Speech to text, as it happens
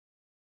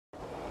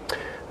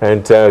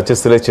And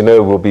just to let you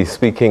know, we'll be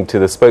speaking to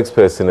the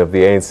spokesperson of the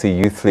ANC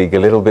Youth League a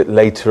little bit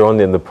later on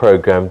in the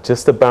program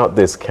just about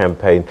this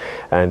campaign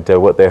and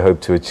what they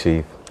hope to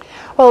achieve.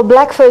 Well,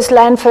 Black First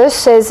Land First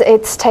says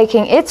it's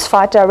taking its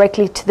fight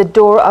directly to the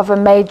door of a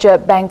major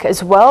bank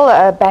as well,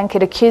 a bank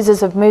it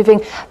accuses of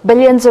moving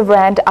billions of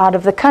rand out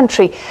of the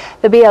country.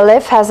 The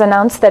BLF has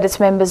announced that its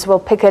members will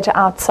picket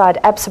outside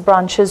ABSA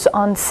branches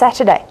on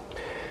Saturday.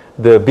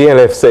 The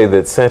BLF say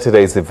that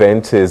Saturday's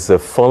event is a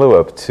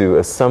follow-up to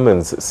a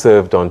summons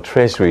served on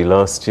Treasury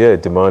last year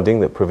demanding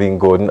that Pravin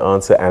Gordhan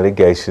answer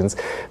allegations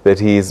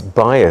that he is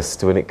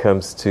biased when it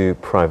comes to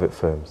private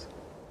firms.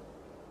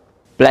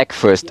 Black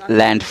First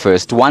Land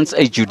First wants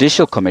a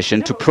judicial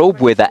commission to probe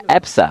whether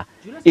ABSA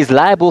is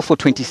liable for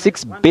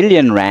 26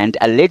 billion rand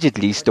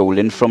allegedly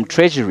stolen from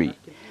Treasury.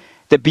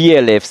 The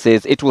BLF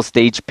says it will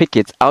stage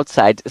pickets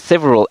outside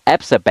several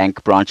ABSA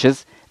bank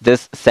branches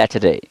this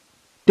Saturday.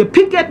 The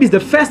picket is the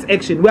first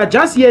action. We are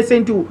just here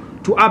saying to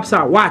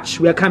ABSA, watch,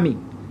 we are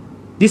coming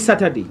this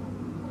Saturday.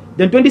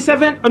 Then on the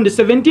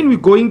 17th, we're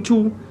going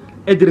to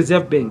the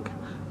Reserve Bank.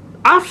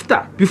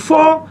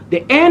 Before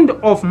the end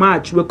of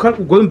March, we're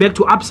going back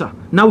to ABSA.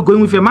 Now we're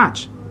going with a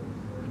march.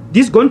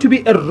 This is going to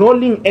be a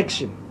rolling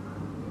action.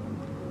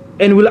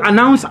 And we'll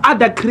announce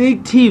other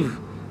creative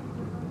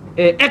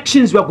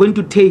actions we are going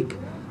to take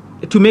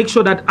to make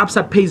sure that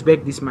ABSA pays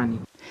back this money.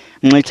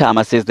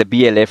 Mlitama says the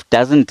BLF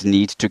doesn't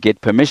need to get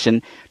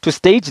permission to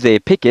stage their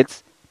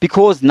pickets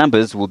because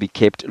numbers will be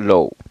kept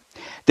low.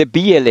 The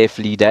BLF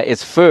leader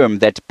is firm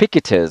that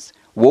picketers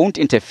won't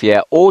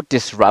interfere or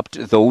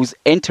disrupt those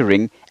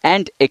entering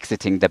and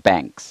exiting the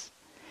banks.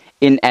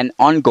 In an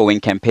ongoing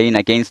campaign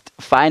against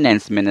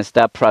Finance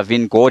Minister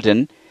Pravin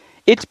Gordhan,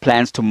 it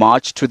plans to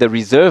march to the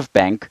Reserve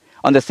Bank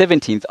on the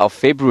 17th of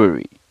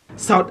February.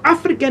 South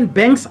African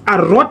banks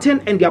are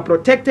rotten and they are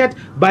protected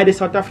by the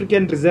South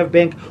African Reserve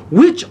Bank,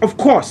 which, of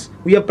course,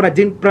 we have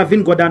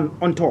Pravin Gordhan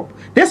on top.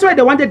 That's why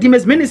they wanted him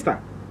as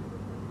minister,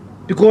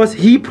 because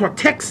he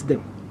protects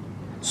them.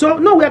 So,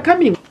 no, we are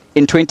coming.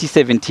 In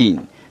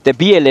 2017, the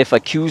BLF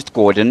accused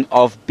Gordhan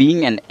of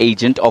being an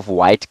agent of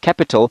white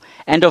capital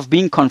and of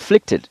being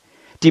conflicted,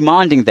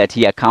 demanding that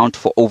he account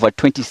for over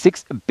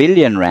 26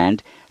 billion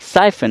rand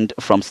siphoned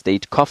from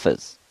state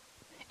coffers.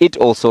 It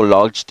also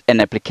lodged an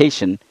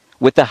application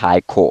with the High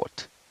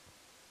Court.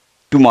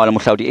 Dumalo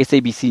Mohlaudi,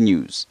 SABC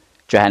News,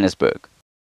 Johannesburg.